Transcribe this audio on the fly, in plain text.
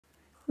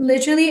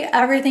Literally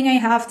everything I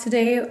have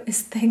today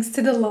is thanks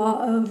to the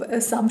law of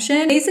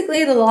assumption.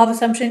 Basically, the law of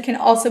assumption can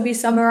also be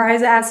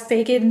summarized as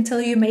fake it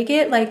until you make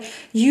it. Like,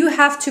 you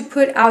have to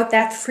put out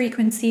that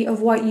frequency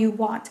of what you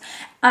want.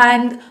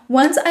 And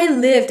once I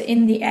lived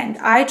in the end,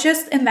 I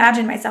just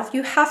imagined myself.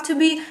 You have to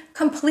be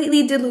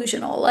completely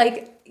delusional.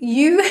 Like,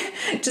 you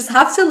just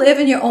have to live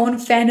in your own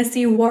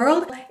fantasy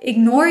world.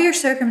 Ignore your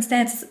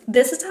circumstances.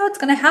 This is how it's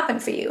going to happen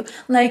for you.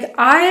 Like,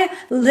 I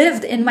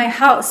lived in my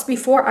house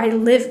before I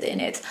lived in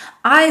it.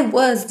 I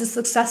was the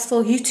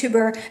successful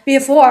YouTuber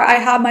before I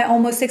had my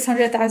almost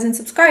 600,000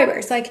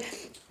 subscribers. Like,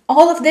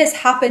 all of this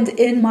happened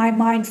in my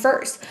mind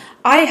first.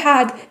 I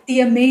had the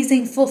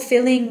amazing,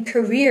 fulfilling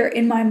career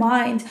in my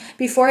mind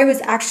before I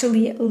was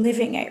actually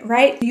living it,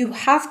 right? You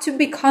have to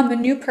become a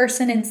new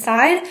person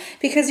inside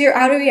because your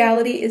outer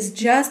reality is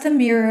just a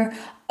mirror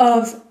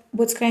of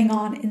what's going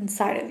on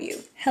inside of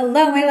you.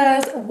 Hello, my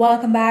loves.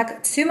 Welcome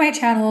back to my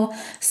channel.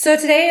 So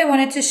today I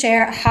wanted to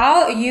share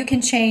how you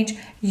can change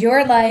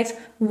your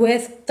life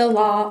with the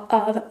law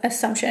of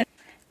assumption.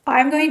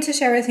 I'm going to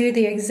share with you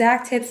the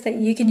exact tips that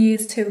you can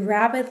use to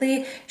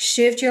rapidly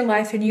shift your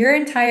life and your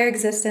entire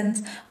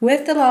existence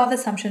with the law of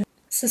assumption.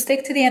 So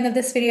stick to the end of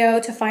this video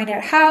to find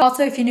out how.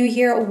 Also, if you're new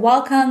here,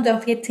 welcome. Don't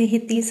forget to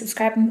hit the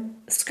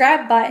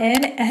subscribe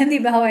button and the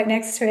bell right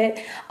next to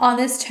it. On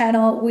this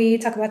channel, we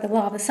talk about the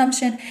law of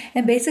assumption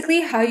and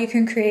basically how you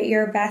can create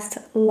your best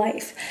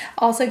life.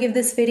 Also, give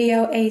this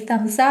video a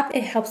thumbs up.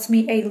 It helps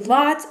me a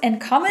lot. And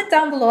comment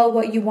down below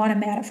what you want to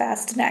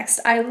manifest next.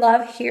 I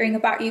love hearing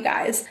about you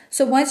guys.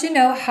 So once you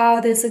know how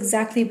this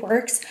exactly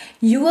works,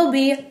 you will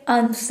be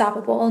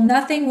unstoppable.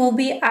 Nothing will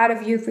be out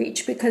of your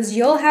reach because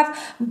you'll have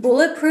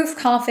bulletproof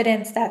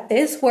confidence that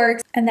this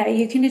works and that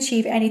you can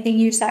achieve anything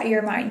you set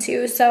your mind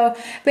to. So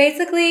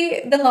basically,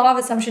 the law of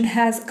assumption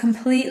has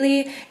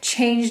completely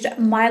changed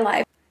my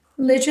life.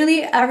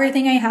 Literally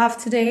everything I have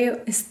today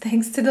is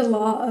thanks to the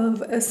law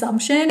of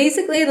assumption.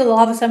 Basically, the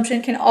law of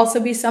assumption can also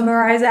be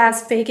summarized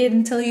as fake it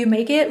until you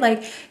make it.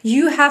 Like,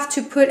 you have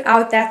to put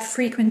out that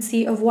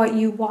frequency of what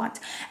you want.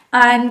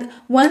 And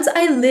once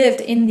I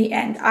lived in the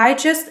end, I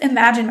just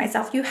imagined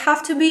myself. You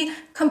have to be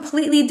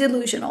completely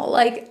delusional.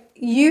 Like,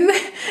 you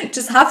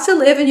just have to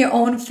live in your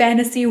own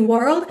fantasy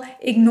world.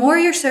 Ignore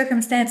your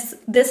circumstances.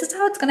 This is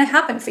how it's going to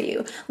happen for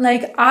you.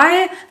 Like,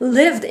 I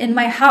lived in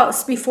my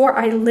house before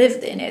I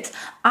lived in it.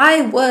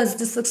 I was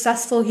the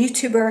successful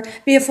YouTuber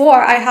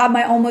before I had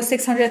my almost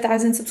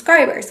 600,000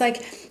 subscribers.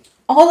 Like,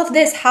 all of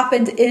this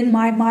happened in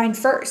my mind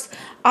first.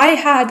 I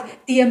had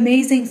the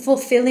amazing,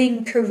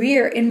 fulfilling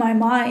career in my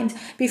mind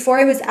before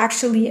I was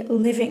actually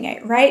living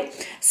it, right?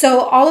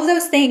 So all of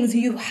those things,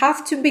 you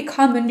have to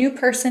become a new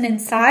person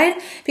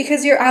inside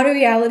because your outer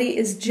reality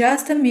is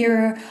just a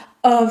mirror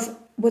of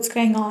what's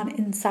going on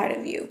inside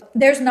of you.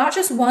 There's not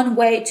just one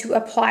way to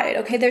apply it,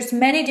 okay? There's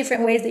many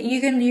different ways that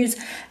you can use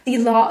the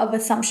law of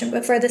assumption.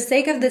 But for the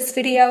sake of this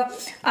video,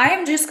 I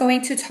am just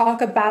going to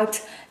talk about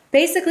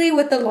basically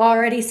what the law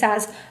already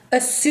says,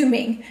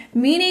 assuming,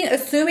 meaning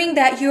assuming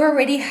that you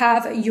already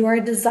have your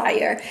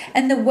desire.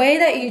 And the way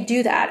that you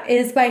do that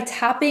is by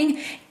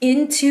tapping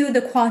into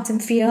the quantum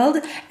field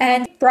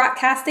and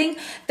broadcasting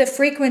the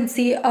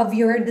frequency of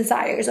your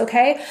desires,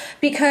 okay?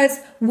 Because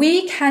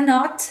we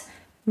cannot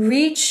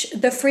reach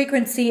the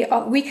frequency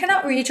of, we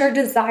cannot reach our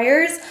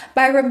desires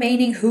by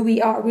remaining who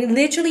we are. We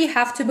literally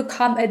have to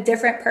become a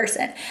different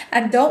person.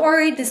 And don't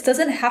worry, this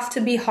doesn't have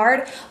to be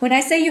hard. When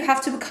I say you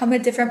have to become a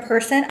different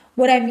person,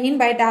 what I mean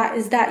by that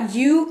is that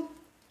you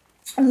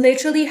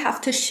literally have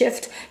to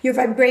shift your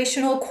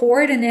vibrational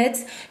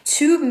coordinates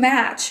to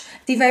match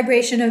the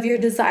vibration of your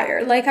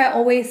desire. Like I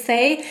always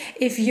say,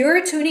 if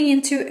you're tuning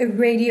into a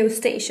radio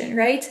station,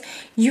 right,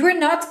 you are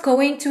not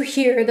going to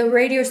hear the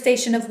radio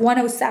station of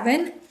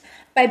 107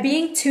 by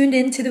being tuned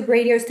into the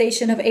radio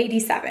station of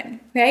 87,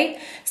 right?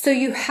 So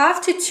you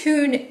have to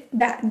tune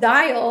that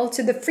dial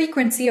to the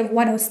frequency of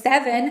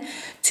 107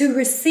 to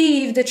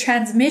receive the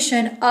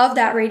transmission of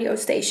that radio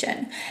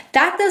station.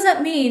 That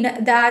doesn't mean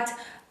that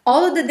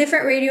all of the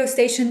different radio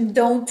stations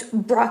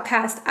don't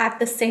broadcast at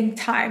the same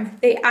time.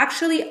 They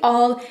actually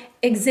all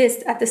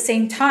exist at the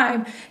same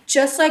time,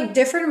 just like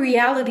different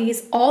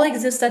realities all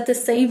exist at the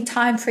same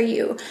time for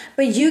you,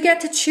 but you get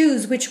to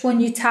choose which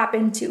one you tap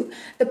into.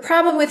 The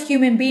problem with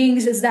human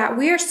beings is that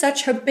we are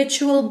such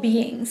habitual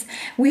beings.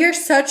 We are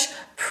such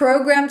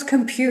programmed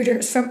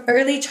computers from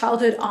early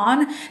childhood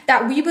on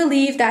that we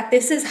believe that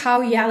this is how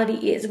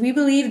reality is. We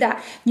believe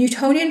that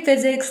Newtonian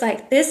physics,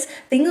 like this,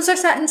 things are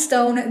set in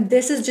stone.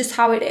 This is just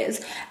how it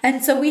is.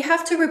 And so we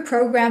have to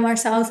reprogram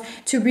ourselves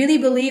to really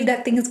believe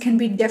that things can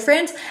be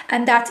different,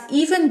 and that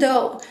even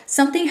though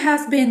something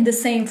has been the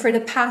same for the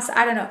past,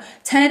 I don't know,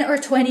 10 or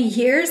 20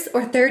 years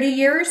or 30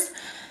 years,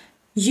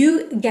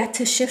 you get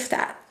to shift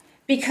that.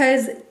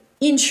 Because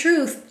in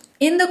truth,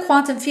 in the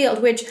quantum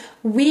field, which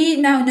we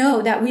now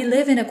know that we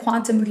live in a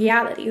quantum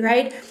reality,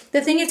 right?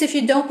 The thing is, if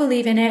you don't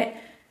believe in it,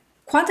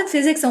 quantum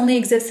physics only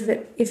exists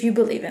if you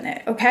believe in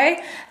it,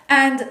 okay?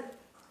 And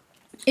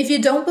If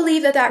you don't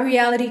believe that that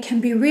reality can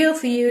be real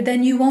for you,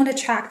 then you won't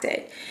attract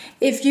it.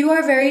 If you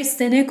are very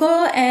cynical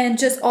and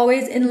just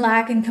always in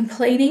lack and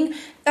complaining,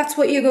 that's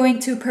what you're going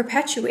to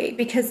perpetuate,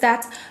 because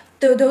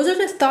those are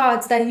the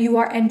thoughts that you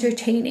are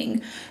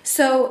entertaining.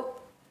 So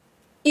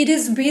it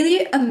is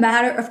really a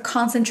matter of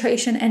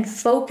concentration and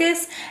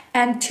focus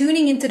and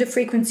tuning into the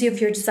frequency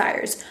of your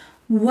desires.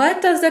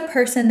 What does the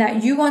person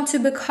that you want to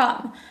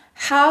become,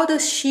 how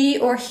does she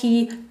or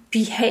he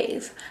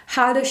behave?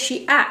 How does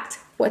she act?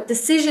 What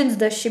decisions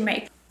does she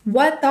make?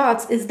 What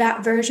thoughts is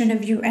that version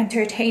of you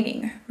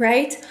entertaining,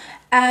 right?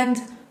 And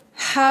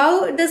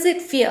how does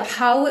it feel?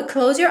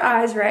 Close your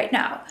eyes right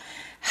now.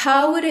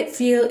 How would it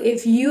feel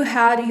if you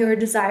had your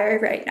desire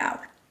right now?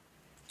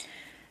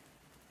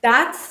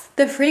 That's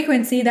the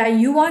frequency that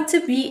you want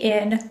to be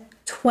in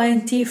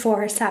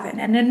 24/7.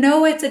 And I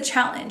know it's a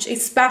challenge,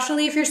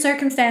 especially if your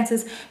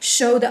circumstances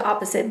show the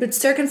opposite, but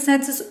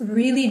circumstances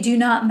really do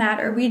not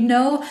matter. We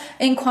know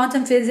in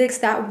quantum physics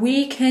that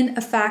we can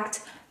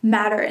affect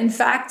matter. In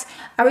fact,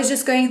 I was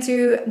just going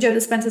through Joe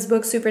Dispenza's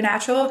book,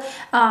 Supernatural,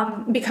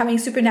 Becoming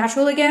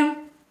Supernatural Again.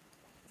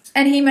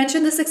 And he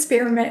mentioned this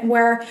experiment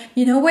where,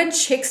 when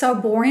chicks are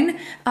born,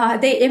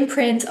 they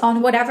imprint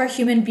on whatever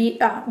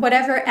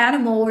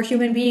animal or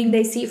human being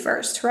they see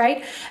first,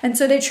 right? And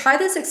so they tried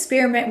this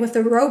experiment with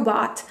a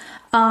robot.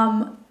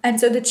 And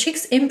so the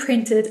chicks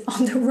imprinted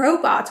on the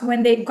robot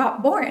when they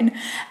got born.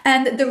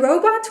 And the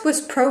robot was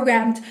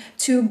programmed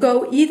to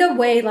go either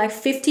way, like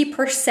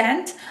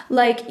 50%,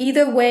 like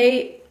either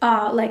way,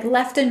 like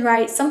left and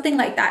right, something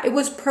like that. It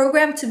was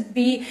programmed to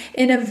be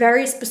in a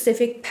very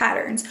specific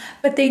patterns.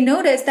 But they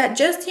noticed that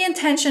just the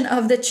intention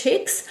of the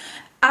chicks,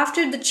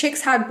 after the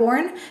chicks had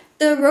born,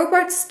 the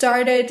robot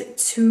started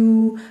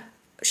to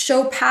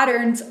show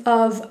patterns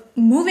of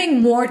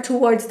moving more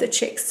towards the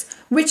chicks,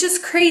 which is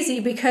crazy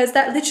because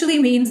that literally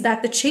means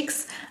that the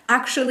chicks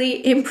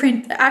actually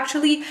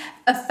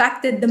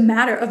affected the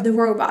matter of the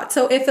robot.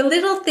 So if a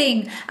little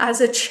thing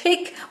as a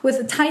chick with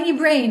a tiny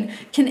brain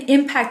can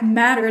impact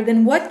matter,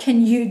 then what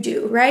can you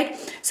do, right?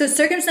 So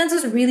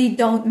circumstances really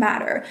don't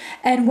matter.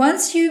 And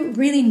once you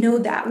really know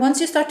that,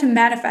 once you start to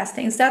manifest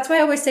things, that's why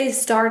I always say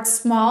start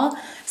small.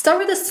 Start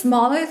with the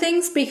smaller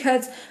things,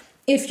 because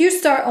if you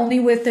start only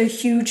with the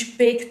huge,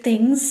 big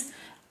things,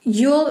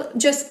 you'll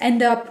just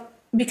end up,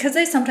 because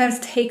they sometimes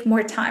take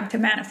more time to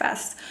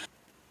manifest,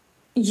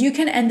 you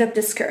can end up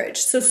discouraged.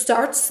 So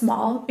start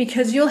small,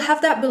 because you'll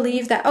have that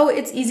belief that, oh,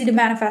 it's easy to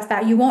manifest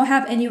that. You won't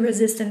have any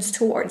resistance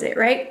towards it,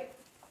 right?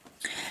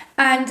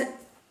 And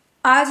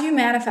as you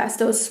manifest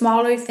those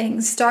smaller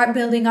things, start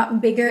building up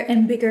bigger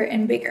and bigger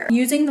and bigger.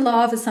 Using the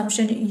law of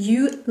assumption,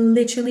 you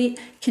literally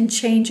can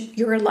change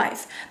your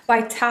life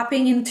by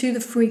tapping into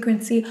the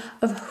frequency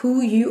of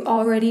who you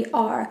already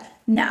are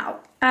now.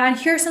 And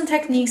here's some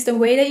techniques. The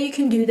way that you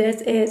can do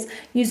this is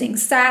using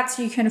SATs.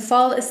 You can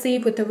fall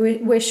asleep with the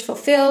wish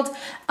fulfilled.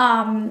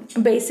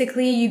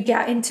 Basically, you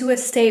get into a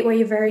state where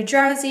you're very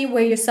drowsy,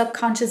 where your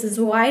subconscious is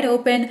wide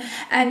open,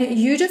 and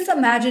you just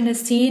imagine a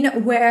scene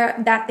where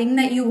that thing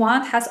that you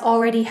want has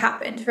already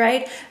happened,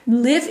 right?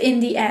 Live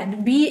in the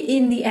end. Be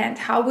in the end.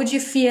 How would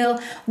you feel?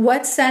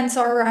 What scents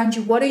are around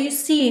you? What are you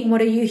seeing? What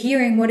are you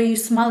hearing? What are you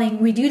smelling?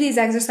 We do these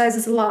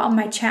exercises a lot on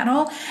my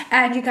channel,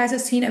 and you guys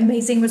have seen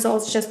amazing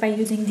results just by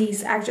using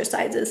these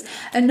exercises.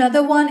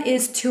 Another one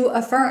is to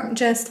affirm.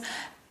 Just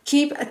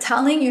keep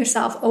telling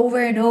yourself over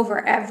and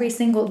over every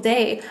single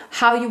day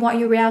how you want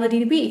your reality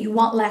to be. You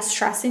want less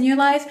stress in your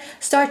life?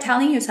 Start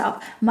telling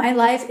yourself, my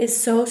life is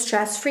so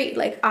stress-free.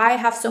 Like, I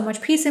have so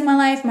much peace in my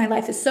life. My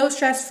life is so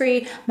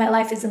stress-free. My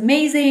life is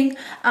amazing.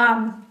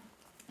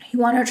 You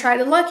want to try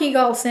the lucky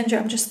girl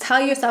syndrome. Just tell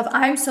yourself,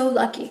 I'm so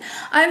lucky.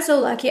 I'm so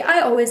lucky. I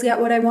always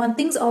get what I want.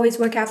 Things always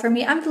work out for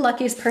me. I'm the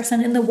luckiest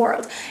person in the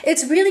world.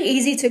 It's really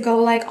easy to go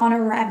like on a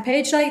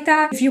rampage like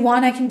that. If you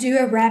want, I can do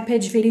a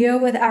rampage video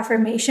with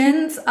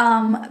affirmations.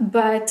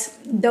 But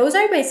those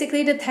are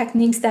basically the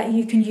techniques that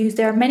you can use.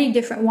 There are many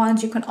different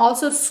ones. You can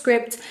also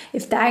script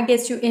if that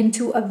gets you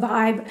into a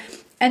vibe.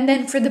 And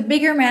then for the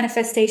bigger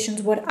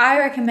manifestations, what I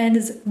recommend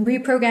is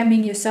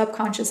reprogramming your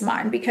subconscious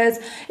mind, because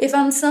if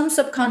on some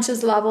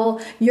subconscious level,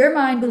 your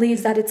mind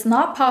believes that it's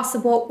not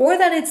possible or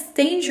that it's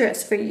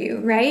dangerous for you,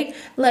 right?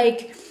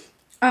 Like,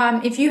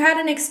 if you had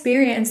an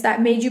experience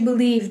that made you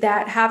believe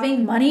that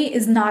having money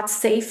is not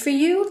safe for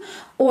you,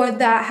 or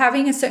that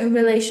having a certain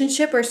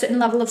relationship or a certain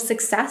level of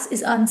success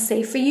is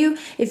unsafe for you,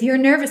 if your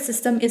nervous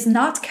system is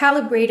not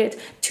calibrated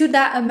to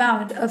that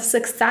amount of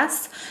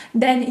success,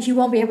 then you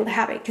won't be able to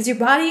have it, because your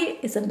body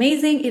is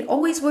amazing. It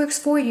always works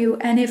for you.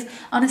 And if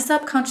on a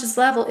subconscious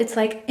level, it's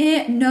like,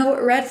 no,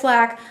 red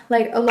flag,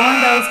 like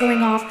alarm bells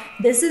going off,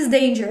 this is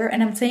danger.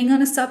 And I'm saying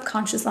on a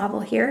subconscious level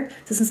here,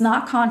 this is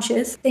not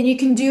conscious, then you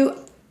can do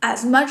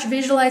as much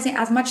visualizing,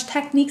 as much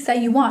techniques that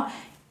you want.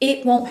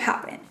 It won't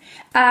happen.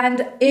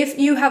 And if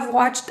you have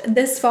watched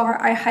this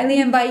far, I highly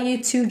invite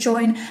you to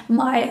join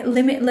my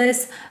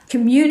Limitless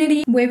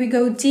community, where we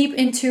go deep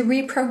into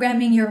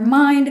reprogramming your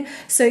mind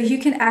so you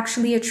can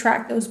actually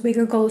attract those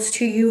bigger goals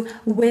to you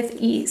with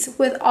ease.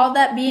 With all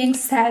that being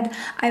said,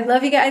 I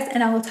love you guys,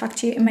 and I will talk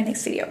to you in my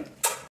next video.